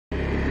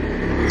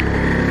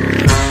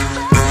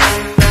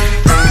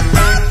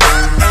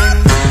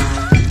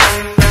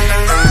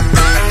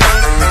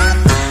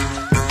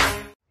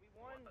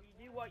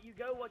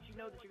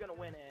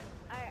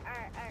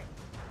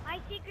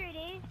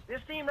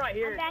team right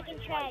here. I'm back in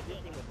track. This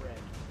team was red.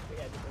 We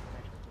had to pick an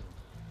extra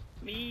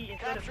team. Me,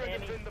 instead of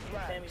Sammy,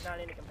 Sammy's not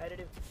any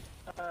competitive.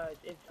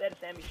 Instead of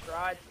Sammy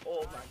Stride,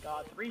 oh my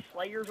god, 3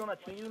 Slayers on a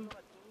team.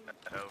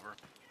 That's over.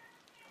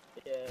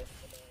 Yeah.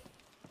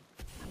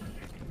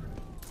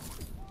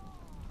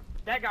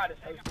 That guy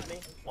just hosted me.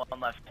 One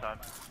left time.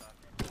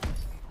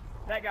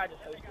 That guy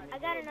just hosted me. I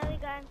got another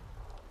guy.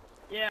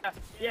 Yeah,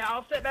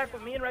 I'll step back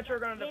with me and Retro are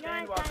gonna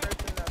defend while Chris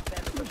and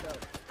Sammy push up.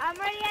 I'm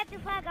already at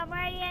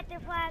the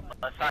flag.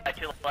 Left side,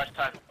 2 left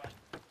side.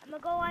 I'm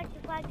gonna go watch the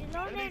flag. There's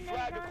no one there.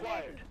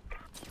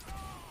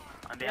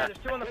 I'm Yeah, behind. there's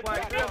 2 on the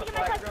flag. 3 on the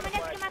flag. 3 on the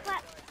flag. Get my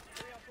flag.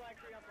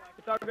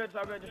 It's all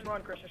good. Just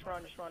run, Chris. Just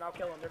run. I'll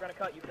kill them. They're gonna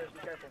cut you, Chris. Be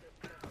careful.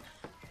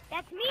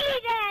 That's me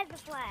that has the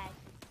flag.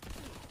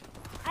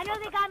 I know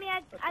they got me.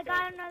 I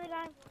got another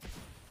guy.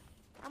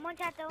 I'm on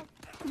chat though.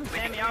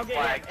 Sammy, I'll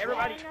get it.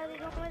 Everybody. I know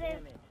there's one over there.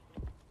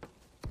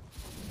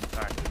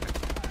 Sorry.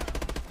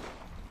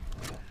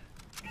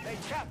 They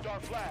capped our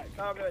flag. It's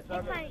all good. It's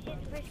fine. It's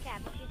just first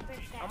cap.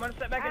 I'm gonna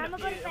step back in the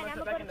defend. defense. I'm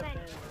gonna go defend.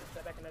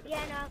 Step back in the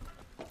defense. Yeah,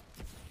 no.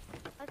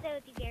 I'll stay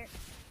with you, Garrett.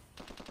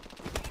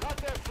 Got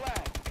their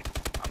flag.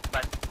 I'm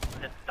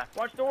back.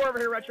 Watch door over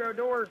here, Retro.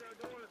 Door.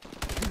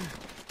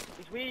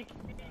 He's weak.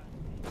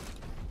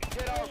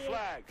 Get our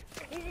flag.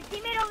 There's a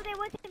teammate over there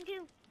with him too.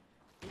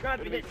 You're gonna have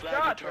to Enemy get flag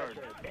shot, returned.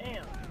 Retro.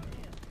 Damn.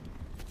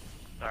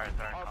 Sorry.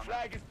 Our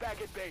flag is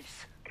back at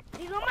base.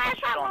 There's one more at a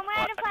flag. One more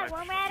at a flag.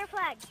 One more at a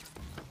flag.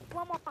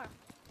 One more.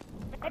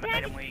 I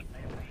made him weak.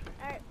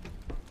 Alright.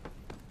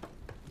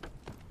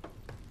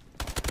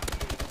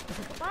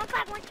 One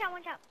flag, one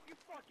shot. You're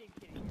fucking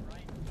kidding me,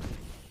 right?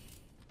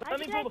 Let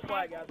me pull the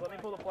flag, guys. Let me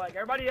pull the flag.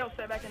 Everybody else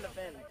step back and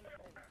defend.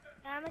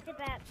 I'm gonna sit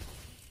back.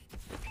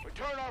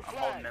 Return our I'm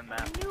holding flag. him, I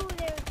man. knew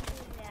there was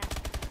doing that.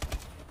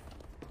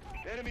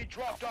 The enemy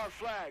dropped our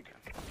flag.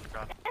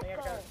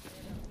 Let's go.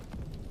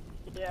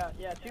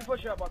 Yeah. 2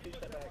 push up while 2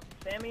 step back.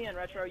 Sammy and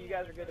Retro, you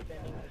guys are good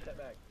defending. Just step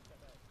back.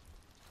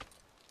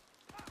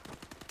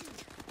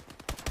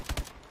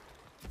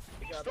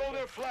 Good job, Stole Retro.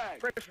 their flag.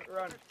 Chris,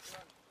 run.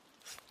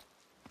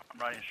 I'm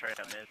running straight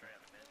up mid.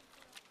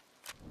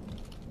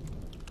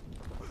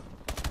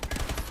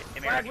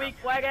 Give me Flag retro. weak,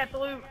 flag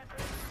absolute.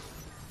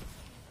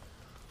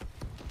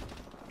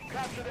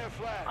 Capture their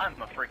flag.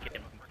 I'm a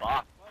freaking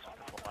box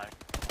with the flag.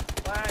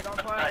 Flag on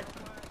flag.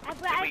 I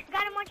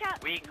got him one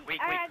shot. Weak. Alright,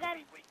 I got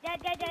him.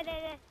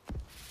 Dead.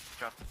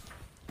 Drop.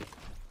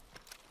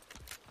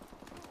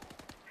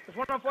 There's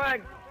one on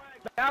flag.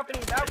 Balcony.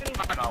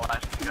 I'm not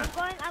last. Good.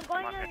 I'm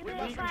going to the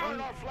Return flag.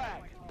 our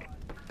flag.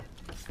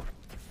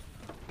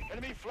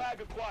 Enemy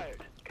flag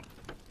acquired.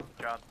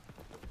 Drop.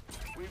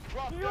 We've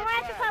dropped There's their one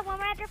at the flag. flag. One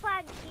more at the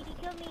flag. He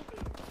killed me.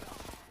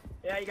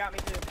 Yeah, you got me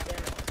too. Damn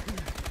it.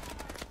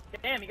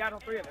 Damn, you got all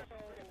 3 of us.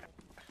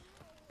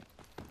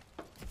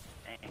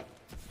 Dang.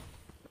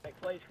 Make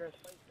plays, Chris.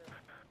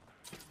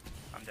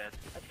 I'm dead.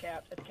 That's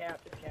capped. It's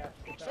capped.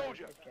 It's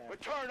Soldier, It's capped.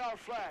 return our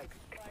flag.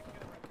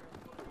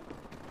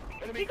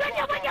 Enemy You got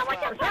dropped our one.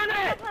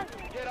 flag.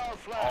 Get our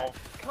flag.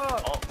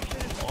 Oh, you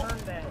should have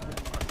turned that.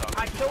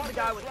 I killed the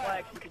guy with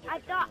flags. You could just I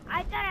thought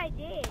I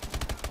did.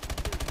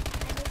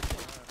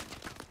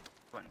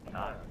 Wouldn't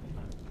die.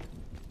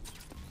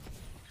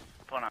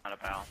 Pulling out a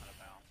pal.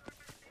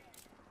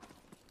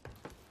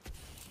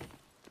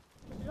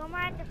 There's one more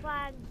at the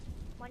flag.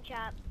 One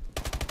shot.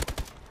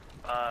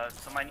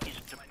 Somebody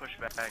needs to push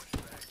back.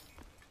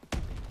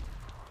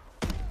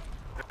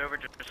 Go over,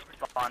 just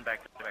spawn back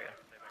there.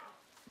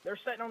 They're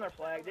setting on their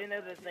flag. They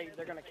know that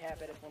they're gonna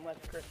cap it if unless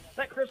Chris.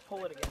 Let Chris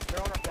pull it again.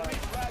 They're on our Enemy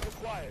flag. flag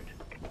acquired.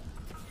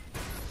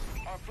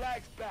 Our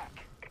flag's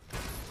back.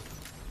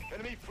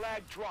 Enemy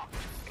flag dropped.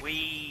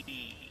 Yeah,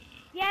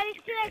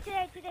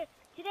 there's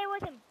today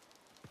with him.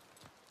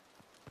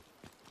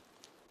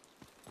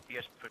 You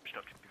guys pushed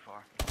up too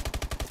far.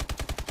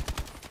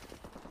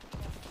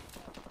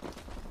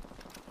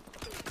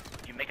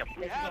 Did you make a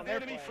We have the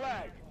enemy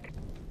flag.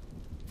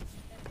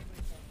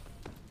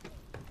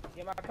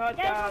 Get my cut,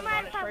 There's guys. one more Run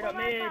at it the straight flag. up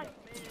One more mid. at the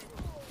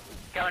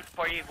flag. Coming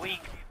for you,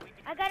 weak.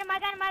 I got him.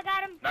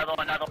 Another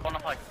one on the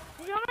flag.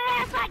 There's one more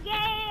at the flag.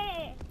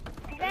 Yeah.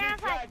 He's on the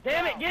flag.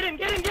 Damn it! Get him! I'm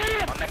making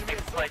Enemy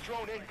a play.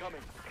 assault drone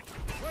incoming.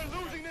 We're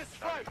losing this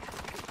fight. Our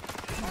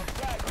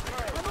flag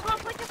returned. I'm gonna go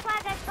put the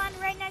flag that's spawned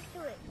right next to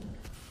it.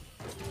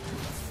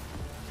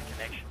 The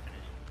connection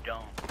is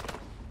dumb.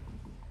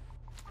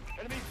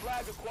 Enemy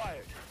flag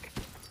acquired.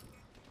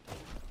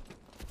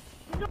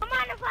 There's one more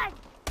on the flag.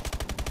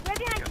 Right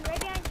behind you.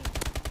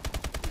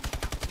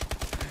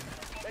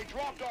 They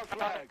dropped our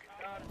flag.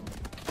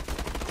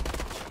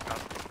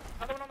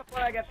 Another one on the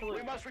flag, We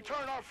absolutely. must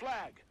return our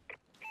flag.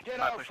 Get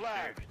I our pushed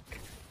flag.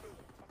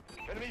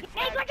 Enemy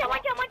Hey, flag one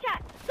dropped.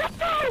 shot. Let's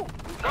go.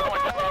 Go.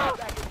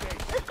 Back at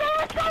base. Let's go.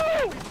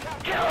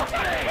 Kill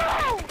me!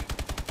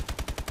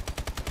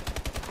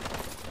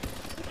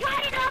 We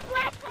tied it up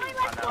last point.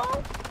 Let's go.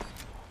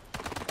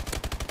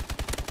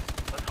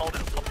 Let's hold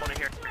it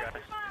here,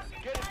 guys.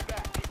 Get it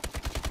back.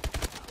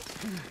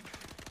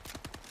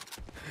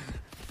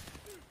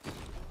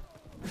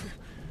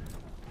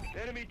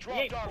 The enemy He dropped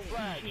ain't our pulling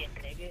flag. shit,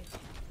 nigga.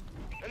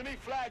 Enemy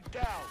flag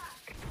down.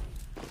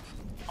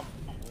 I'm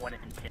 1 in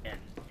 10.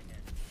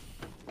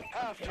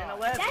 Half And time.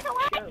 11. That's a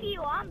lot Go. to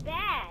you. I'm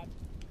bad.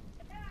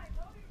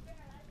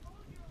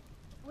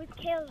 With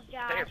kills, Stay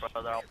here, Josh.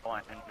 brother. I'll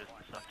point and just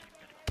suck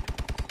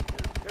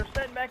you. They're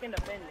setting back and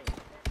defending.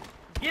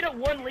 Get a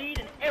 1 lead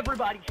and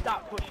everybody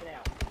stop pushing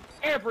out.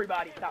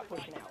 Everybody stop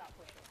pushing out.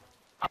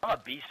 I'm a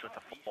beast with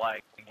the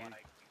flag.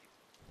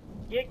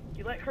 You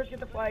let Chris get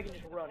the flag and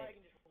just run it.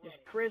 Just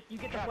Chris, you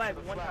get the flag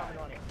one time and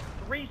run it.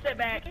 3 step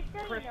back, Just so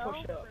you Chris know,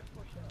 push up.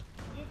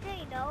 Just so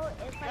you know,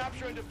 if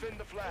Capture and like, defend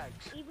the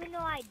flags. even though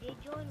I did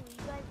join, will you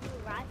guys do a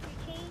roster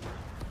change?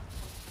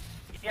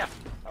 Yeah.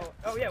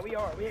 Oh yeah, we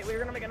are. We're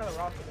gonna make another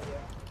roster video.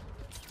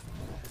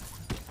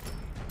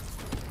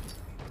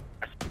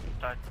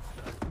 Side.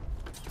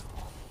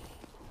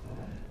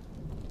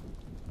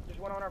 Just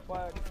one on our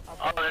flag.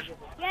 Oh, there's...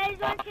 Yeah, there's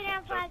one sitting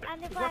on flag, on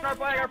the Just flag.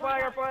 one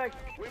on our flag.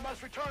 We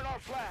must return our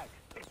flag.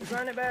 He's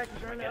running it back.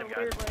 He's running it over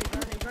here.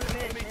 He's running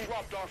mid. Enemy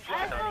dropped our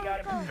flag. Let's go, He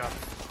got let's him. go.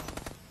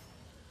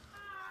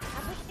 I'm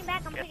pushing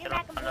back, I'm pushing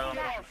back, I'm pushing Get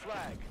back. our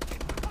flag.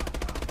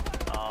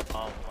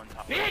 one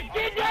top. Bitch,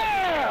 get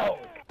down!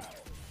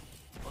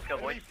 Let's go,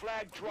 boys. Enemy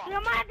flag dropped. We're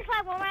on the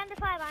flag, we're on the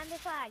flag, on the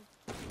flag.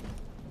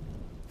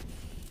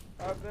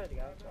 Oh, good,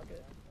 guys. Oh,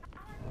 good.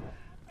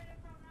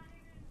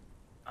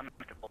 I'm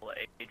going to pull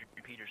Adrian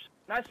Peters.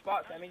 Nice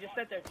spot, Sammy. Just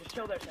sit there. Just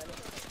chill there, Sammy.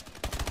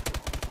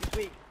 He's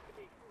weak.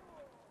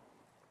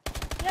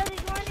 Yo,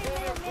 there's one in the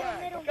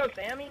middle. Let's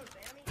go, Sammy.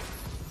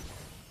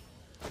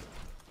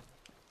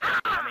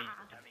 Tommy's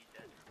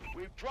dead.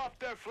 We've dropped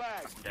their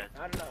flag. I'm dead.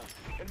 I don't know.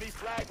 Enemy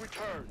flag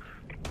returned.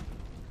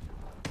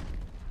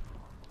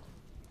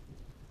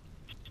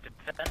 Just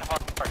defend the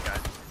hard part, guys.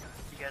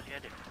 You guys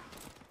get it.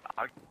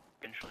 I'll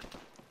eventually.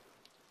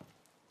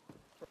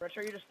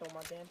 Retro, you just stole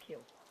my damn kill.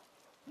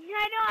 Yeah,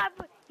 I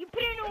know, you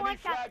put it in Enemy one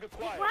shot. flag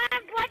acquired.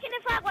 Watching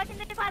the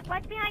flag,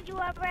 watch behind you,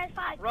 whoever has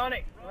flag. Run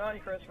it,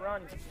 Chris,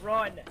 run.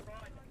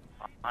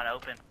 On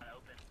open.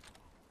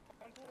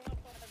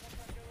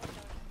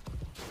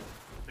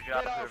 Good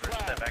job, Get our whoever.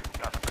 flag. Step back.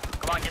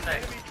 Come on, get there.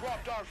 Enemy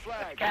dropped our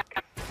flag. Cap.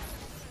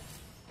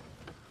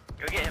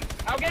 Go get him.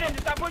 I'll get him,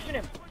 just stop pushing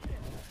him.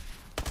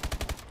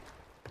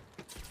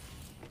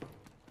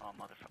 Oh,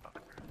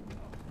 motherfucker.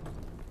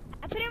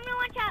 I put him in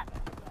one shot.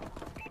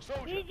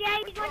 Soldier, He's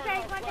return one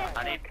shot, our flag.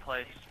 I need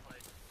place.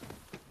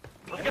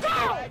 Let's Go! go.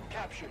 Flag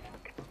captured.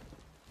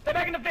 Step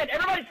back and defend.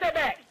 Everybody step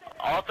back.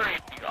 All three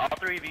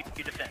of you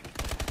defend.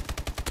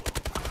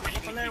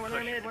 When they're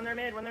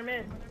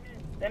mid.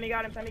 Sammy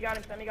got him.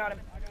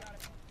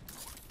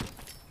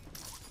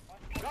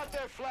 Got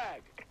their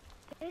flag.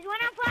 There's one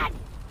on flag.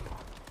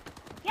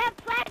 Yeah,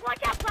 flag, one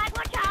shot, or flag,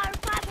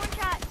 one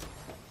shot.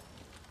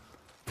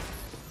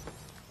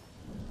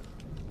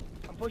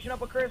 I'm pushing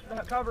up with Chris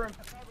to cover him.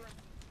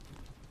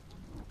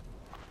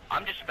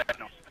 I'm just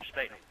specting him.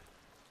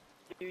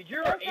 Dude,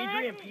 you're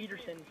Adrian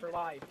Peterson for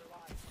life.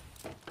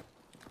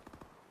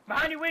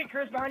 Behind you, wait,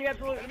 Chris. Behind you,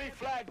 absolutely. Enemy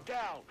flag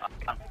down.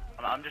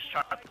 I'm just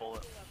trying to pull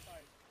it.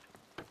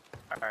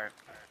 Alright.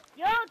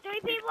 Yo, 3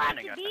 people have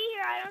to be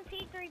here. I don't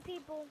see 3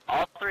 people.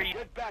 All three.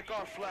 Get back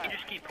our You flag.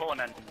 just keep pulling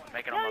and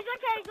making No, them up.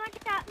 he's one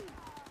shot.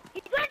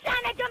 He's one shot,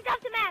 and I jumped off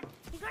the map.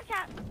 He's one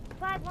shot.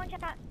 Flag, one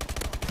shot.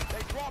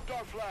 They dropped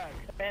our flag.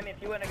 Sammy,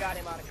 if you wouldn't have got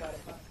him, I'd have cut him.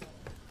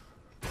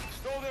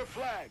 Stole their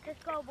flag.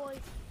 Let's go, boys.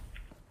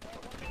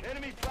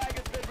 Enemy flag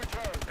has been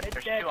returned. It's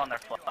There's dead. 2 on their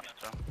flush,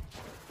 so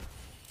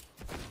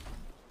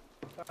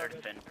they're Sorry.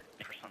 defending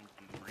for some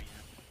dumb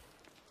reason.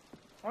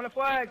 On the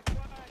flag.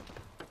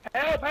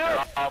 Help!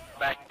 They're all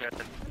back there.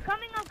 I'm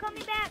coming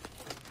back.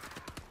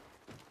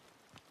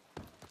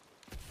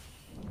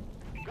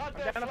 Got I'm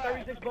their down to flag.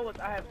 36 bullets.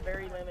 I have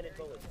very limited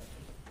bullets.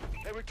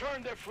 They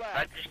returned their I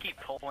flag. just keep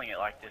pulling it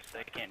like this.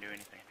 They can't do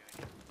anything.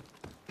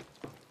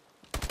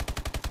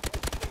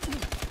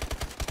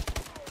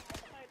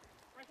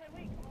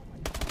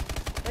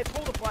 They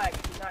pull the flag.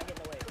 He's not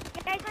getting away.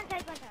 Yeah, he's one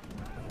shot.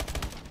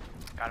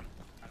 Got him.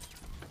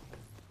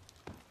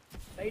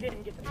 They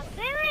didn't get the I'm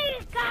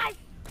serious, guys.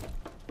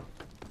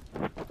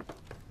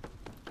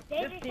 This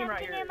There's team right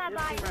something here. in my This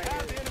body. team right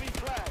Have here. the enemy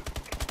flag.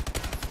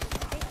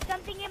 There's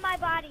something in my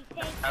body.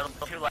 Thank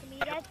Too left. you.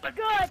 That's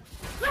good.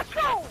 Let's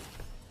go.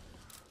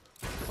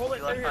 Pull it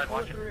You left through here. side, Pull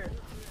it watch it. through here.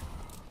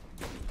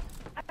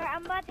 Alright,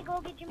 I'm about to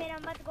go get your mid. Bring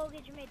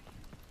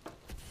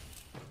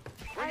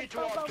Alright, it to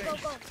go. our base. I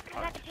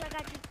got you.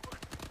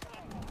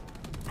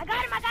 I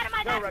got him.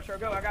 Go, Retro.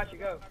 Go. I got you.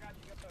 Go.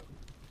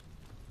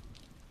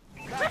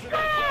 Let's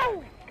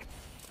go.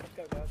 Let's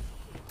go, guys.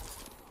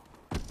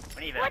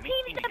 We need What a team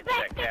mean is to the get best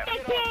that in cap. the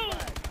Get our game?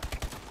 flag.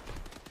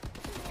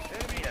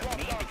 Enemy We need a dropped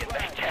mean our to get that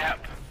flag. cap.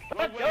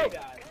 Let's go,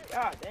 guys.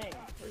 God dang.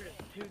 We're just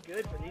too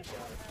good for these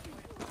guys.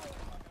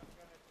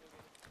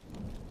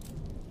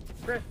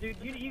 Chris, dude,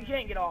 you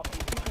can't get off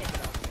these. You can't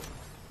get off these.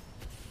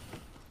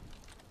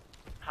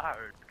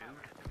 Tired,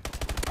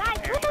 dude. Guys,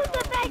 who's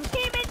the best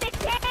team in the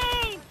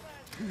game?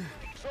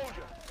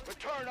 Soldier,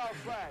 return our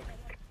flag.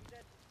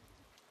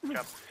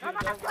 Jump. I'm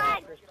on Go, the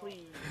flag. Chris,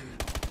 please.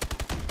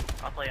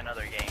 I'll play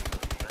another game.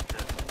 That's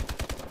it.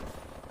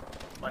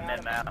 One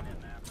mid map.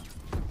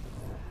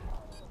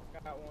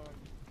 got one.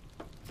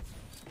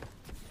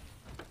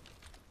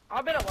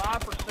 I've been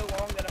alive for so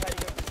long that I've had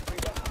to go for 3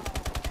 weapons.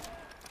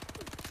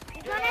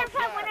 He's one at a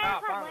five, one at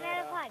a five, one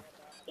at a five.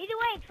 Either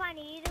way, it's fine.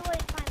 Either way,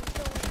 it's fine. We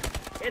still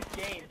win. It's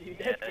game, dude.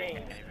 That's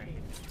game.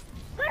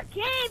 Good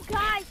game,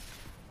 guys.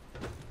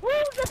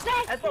 Who's the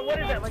best? That's what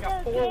is that? Like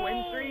a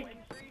 4-win streak?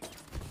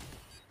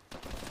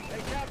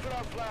 They captured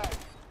our flag.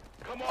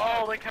 Come on.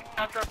 Oh, they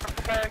captured our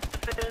flag.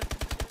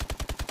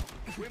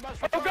 We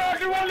must Oh god,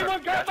 you only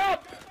one gap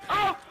up!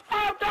 Oh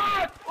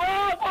god!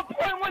 Oh,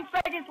 1.1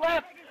 seconds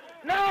left!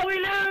 No, we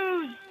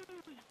lose!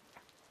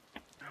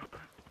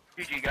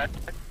 GG, guys.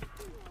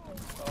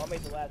 Oh, I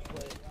made the last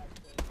play.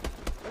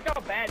 Look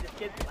how bad this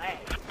kid's lag.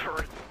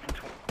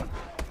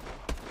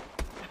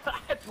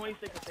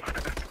 26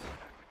 and 6.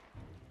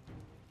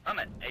 I'm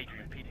at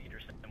Adrian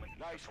Peterson with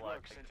Nice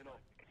work, Sentinel.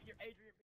 You're Adrian.